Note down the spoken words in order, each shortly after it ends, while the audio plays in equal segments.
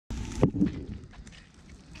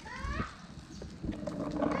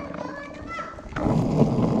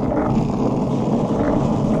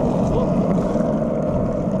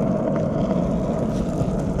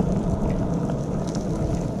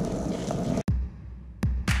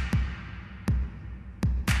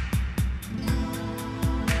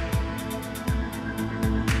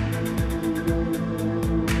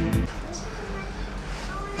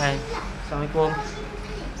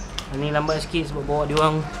Assalamualaikum. Ni lambat sikit sebab bawa dia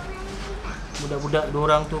orang, budak-budak 2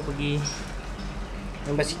 orang tu pergi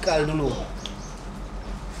main basikal dulu.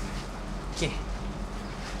 Okey. Okay.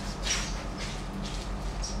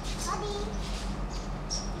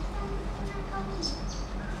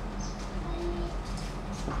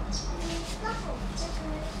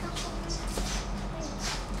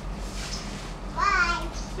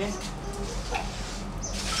 3,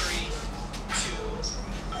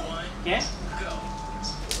 2, 1, Okay. go.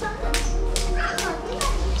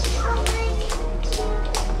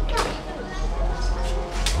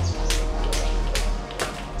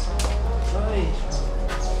 Oi.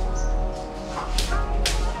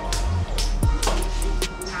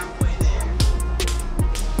 Halfway there.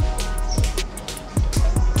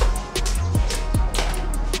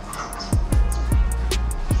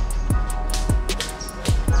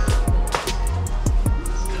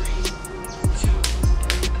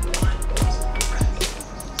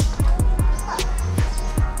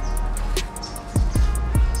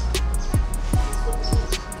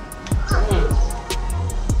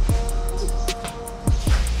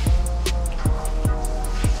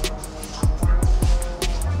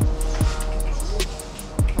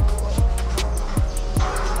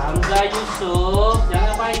 Hamzah Yusuf,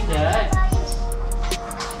 jangan main dah.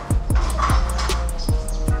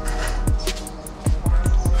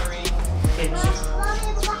 Okay,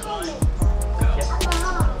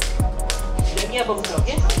 lagi apa buka,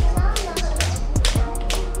 okey?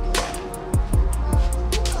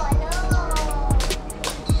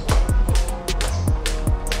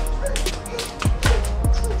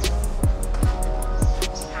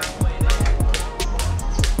 Halfway there.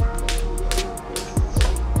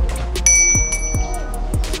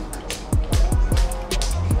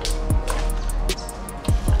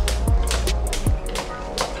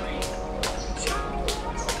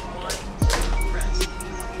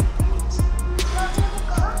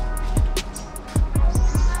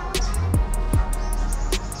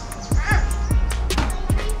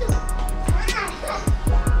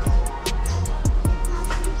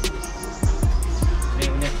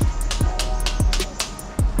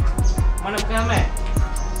 Mana pakai helmet?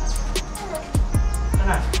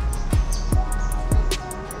 Sana.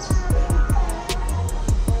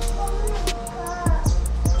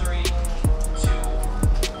 Three, two,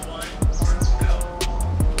 one, go.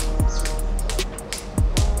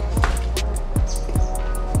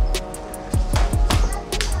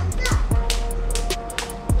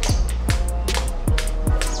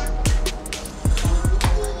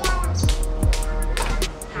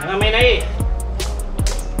 Jangan main air.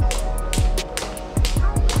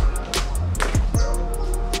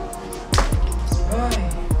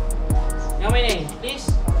 Jangan main air, please.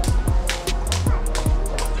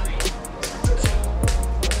 Three, two,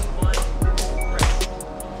 one, rest.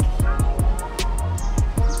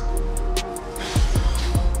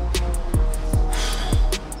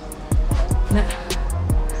 Nak.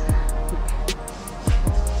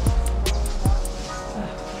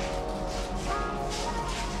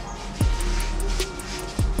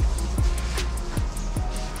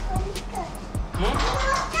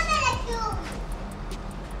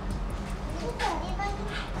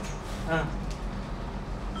 Ha.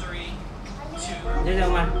 3, 2,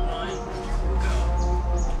 Jangan man. 1, go.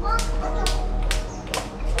 Halfway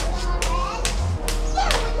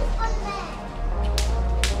there.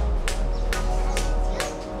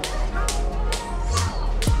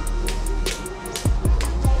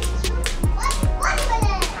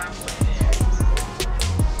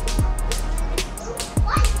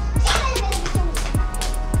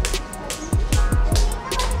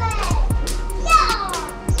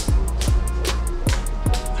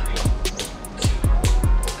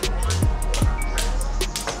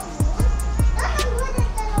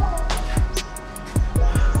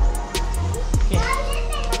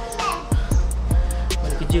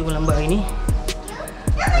 Balik kerja pun lambat hari ni.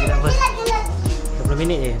 Tak apa. 20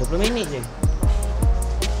 minit je, 20 minit je.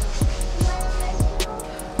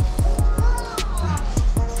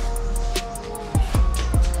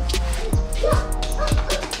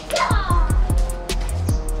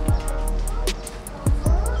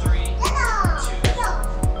 Three, two,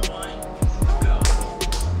 one, go.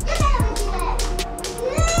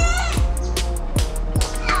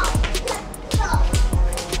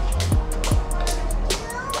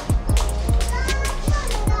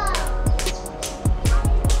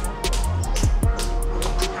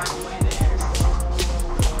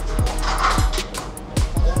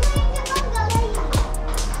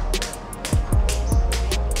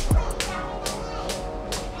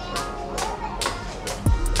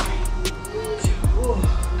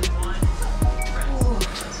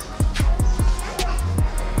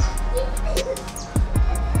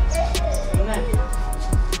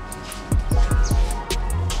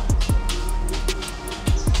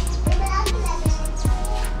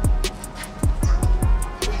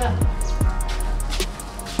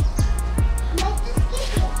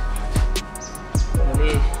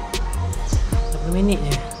 minit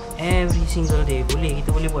je. Every single day. Boleh,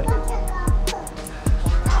 kita boleh buat. Kau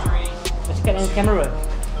cakap dengan kamera.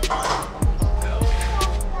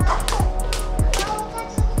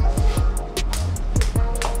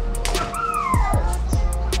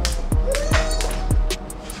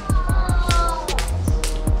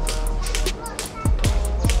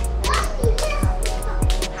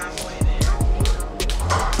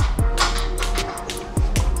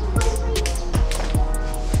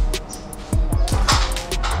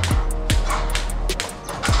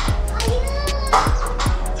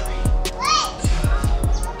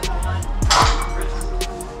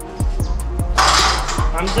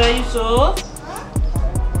 Hamzah Yusof.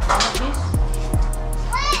 Please.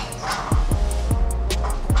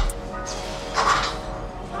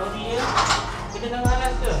 Sorry ya. Kita tengah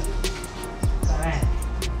alas ke? Tak kan?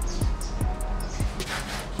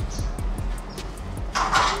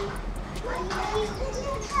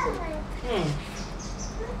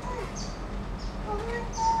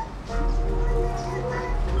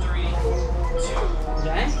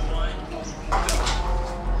 Sekejap eh.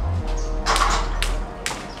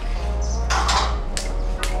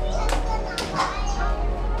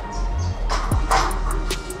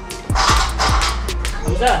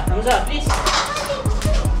 Hamzah, please.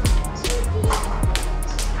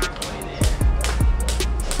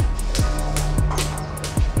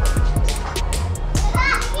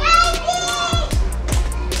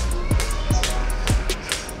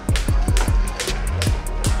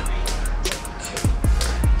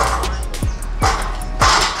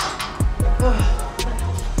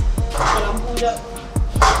 Lampu jap.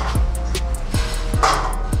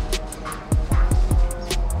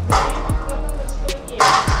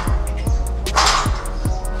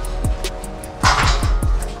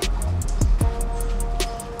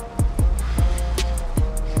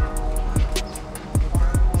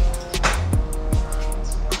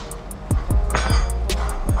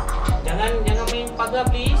 Jangan main pagar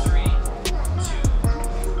please. 3,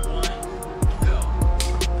 2, 1, go.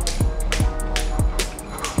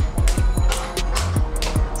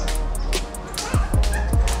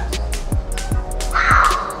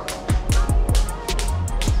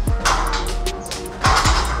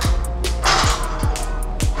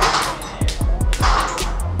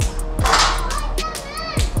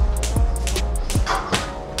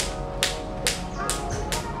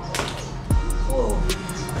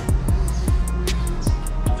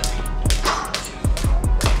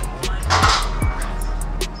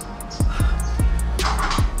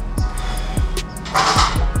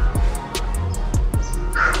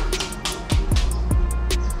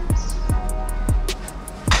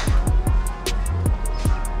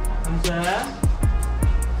 Hamzah.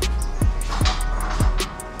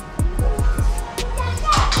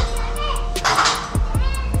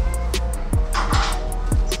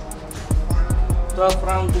 Twelve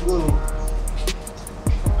round to go.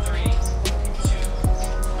 3,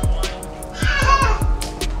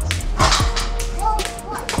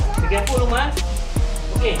 2, 1. Be careful, Umar.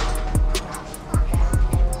 Okay.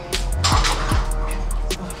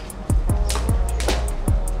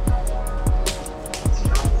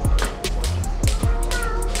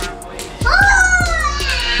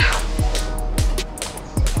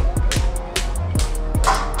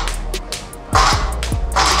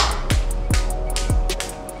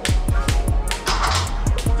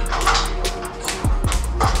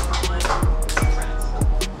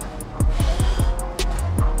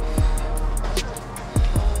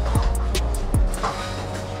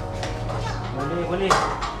 Boleh.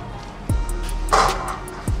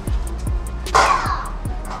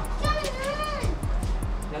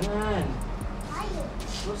 Jangan.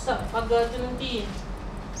 Rosak pagar tu nanti.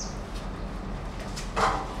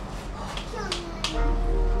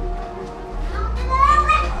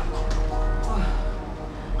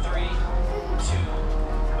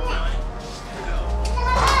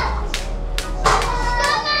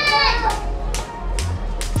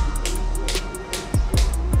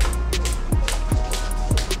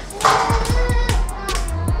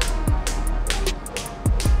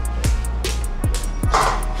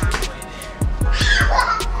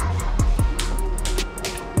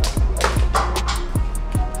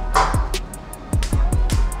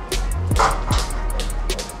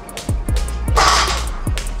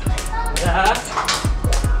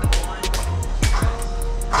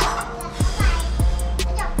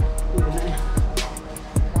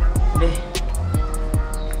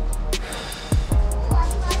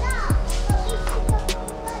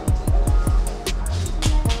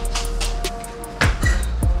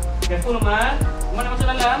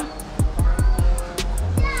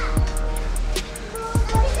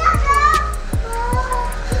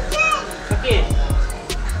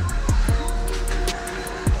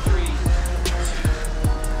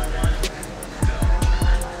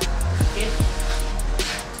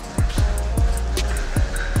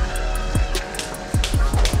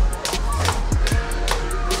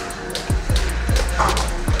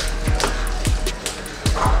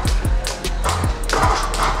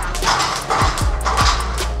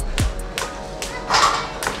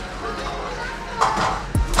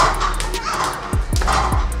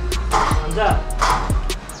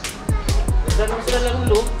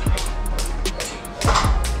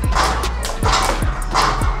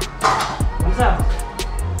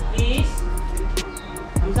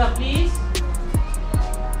 Hamzah, please.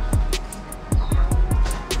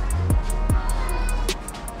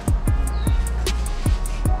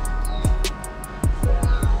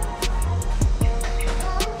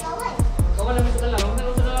 Kawan dah masuk dalam. Hamzah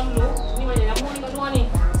masuk dalam dulu. Ni banyak nyamuk ni kat luar ni.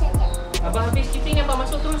 Abang habis skipping ni abang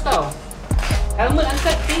masuk terus tau. Helmet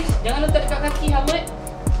angkat please. Jangan letak dekat kaki helmet.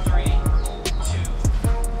 3, 2, 1, go.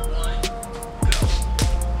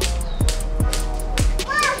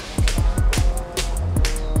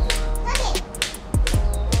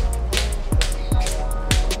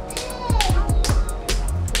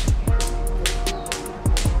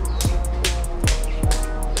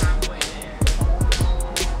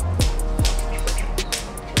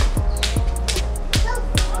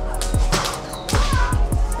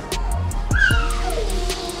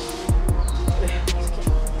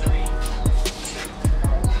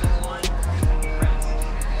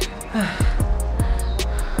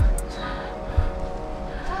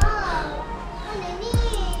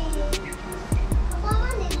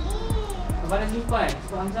 Abang dah simpan.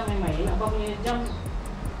 Sebab Hamzah main-main, abang punya jam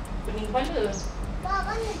pening kepala.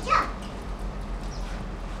 Abang nak jam.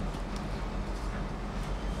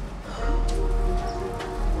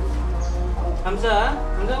 Hamzah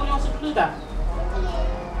boleh masuk dulu tak? Boleh.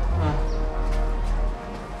 Ha.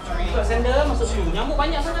 Buka sandal, masuk dulu. Nyamuk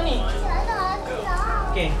banyak sana ni. Salah,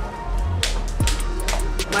 salah. Okey.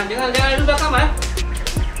 Man, jangan duduk belakang, Man.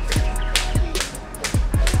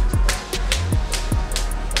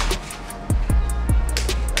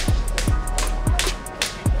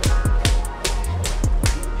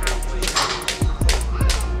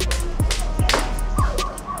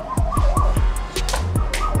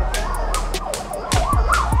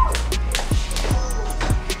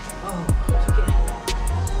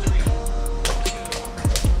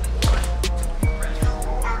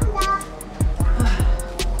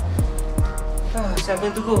 Siapa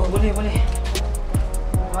yang tunggu? Boleh.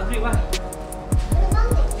 Maghrib lah.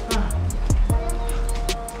 Ha.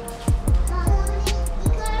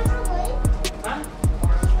 Ha?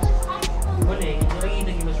 Boleh. Kita lagi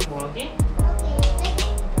kita pergi masuk bola, okey?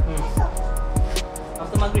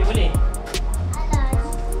 After maghrib boleh?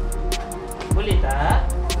 Boleh tak?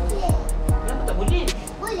 Kenapa tak boleh?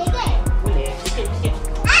 Boleh. Sikit.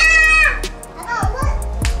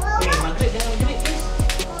 Okey, maghrib jangan maghrib, please.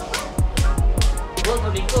 Gol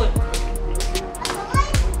tak boleh ikut.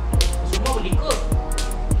 Semua boleh ikut.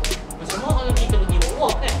 Semua kalau kita pergi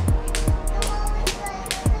walk kan.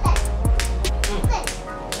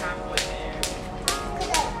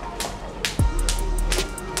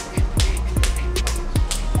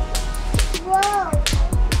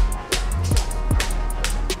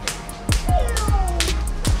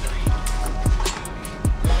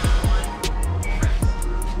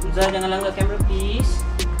 Hamzah jangan langgar kamera please.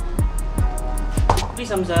 Please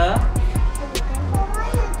Hamzah.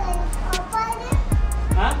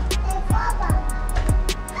 Ha?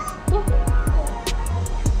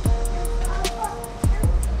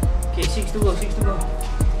 Okay, 6 to go.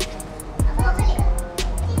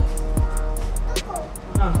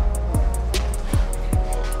 Ha.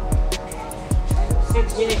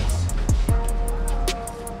 6 minutes.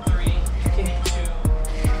 3, Okay. 2,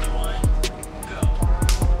 1, go.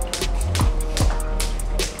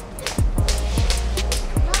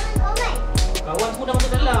 Kawan semua dah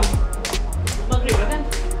masuk dalam. Maghrib dah kan?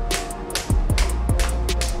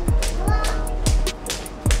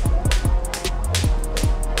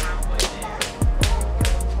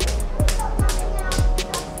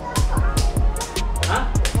 Ha?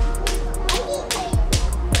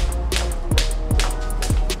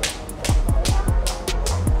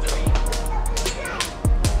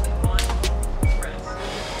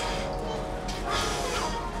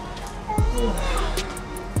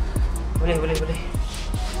 Boleh.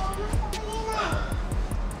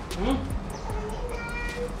 Hmm?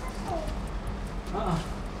 Ha.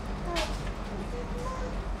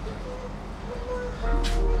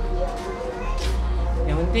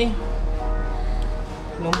 Yang penting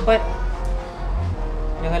lompat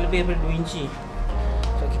jangan lebih daripada 2 inci.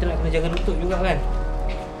 Sebab kita nak kena jaga lutut juga kan.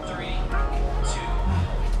 3, 2, 1,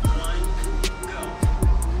 go.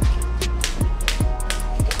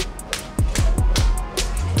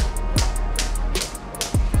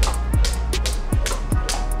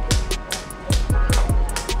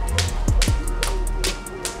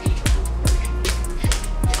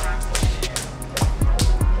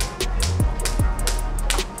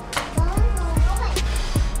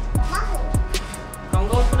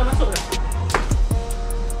 Kawan-kawan semua dah masuk dah?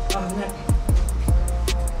 Ah, ingat.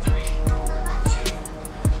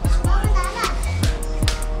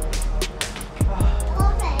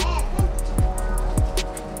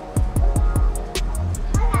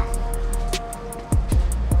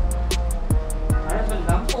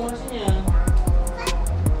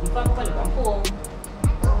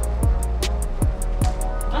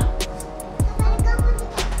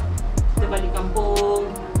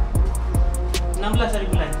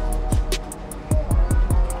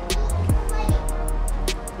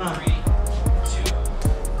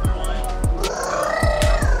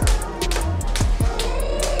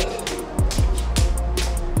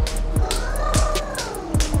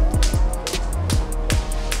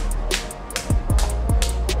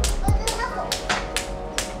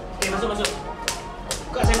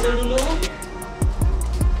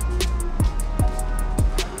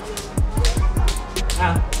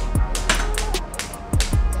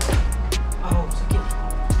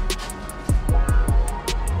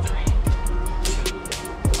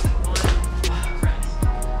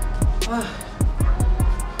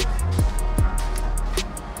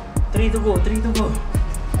 3 to go.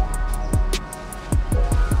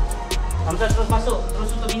 Hamzah terus masuk, terus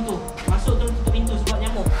tutup pintu. Masuk terus tutup pintu sebab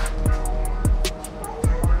nyamuk.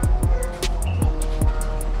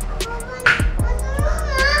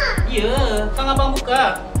 Ya, kang abang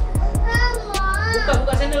buka.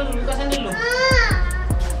 Buka sandal dulu, buka sandal dulu.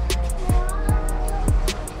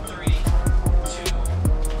 3, 2,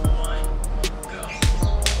 1, go.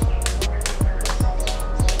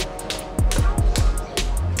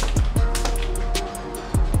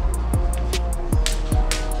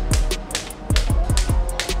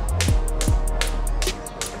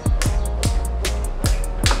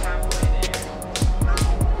 Halfway there.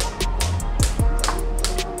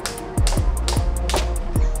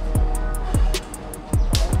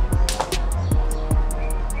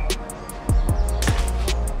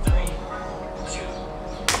 Three, two,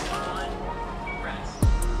 one, rest.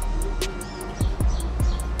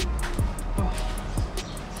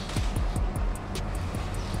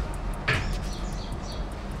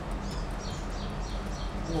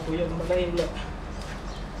 Oh, koyak tempat lain pula.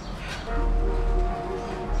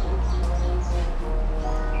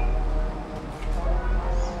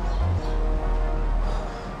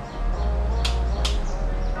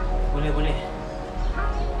 Boleh.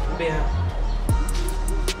 Lebih lah.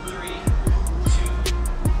 3,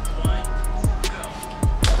 2, 1, go.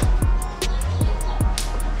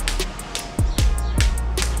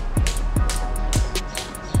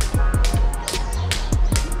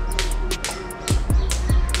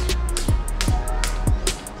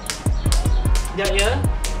 Sekejap ya.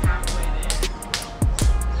 Halfway there.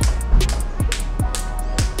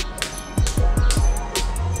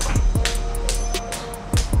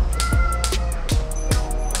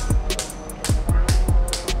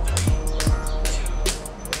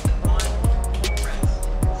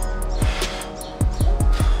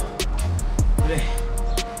 Boleh.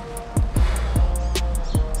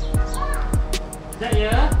 Sekejap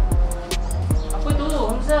ya. Apa tu,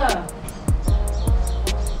 Hamzah?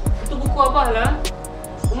 Itu buku Abah lah.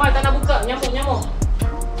 Umar tak nak buka, nyamuk.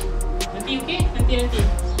 Nanti okey? Nanti.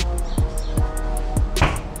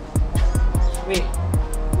 Wait.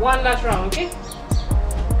 One last round, okey?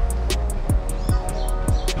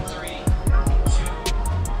 3, 2,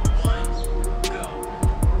 1, go.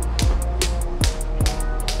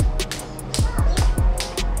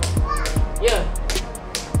 Ya.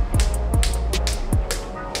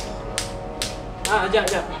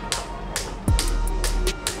 Sekejap.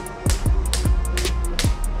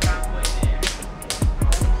 Halfway there.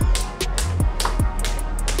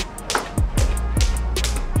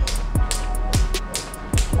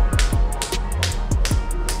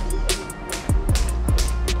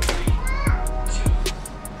 Three, two,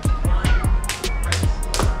 one, rest.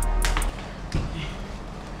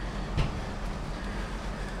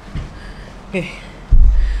 Okay.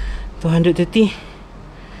 230.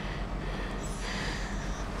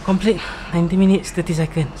 Complete 90 minutes 30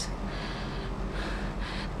 seconds.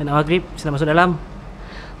 Dan maghrib, selamat masuk dalam.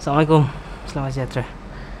 Assalamualaikum. Selamat sejahtera.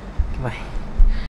 Okay, bye.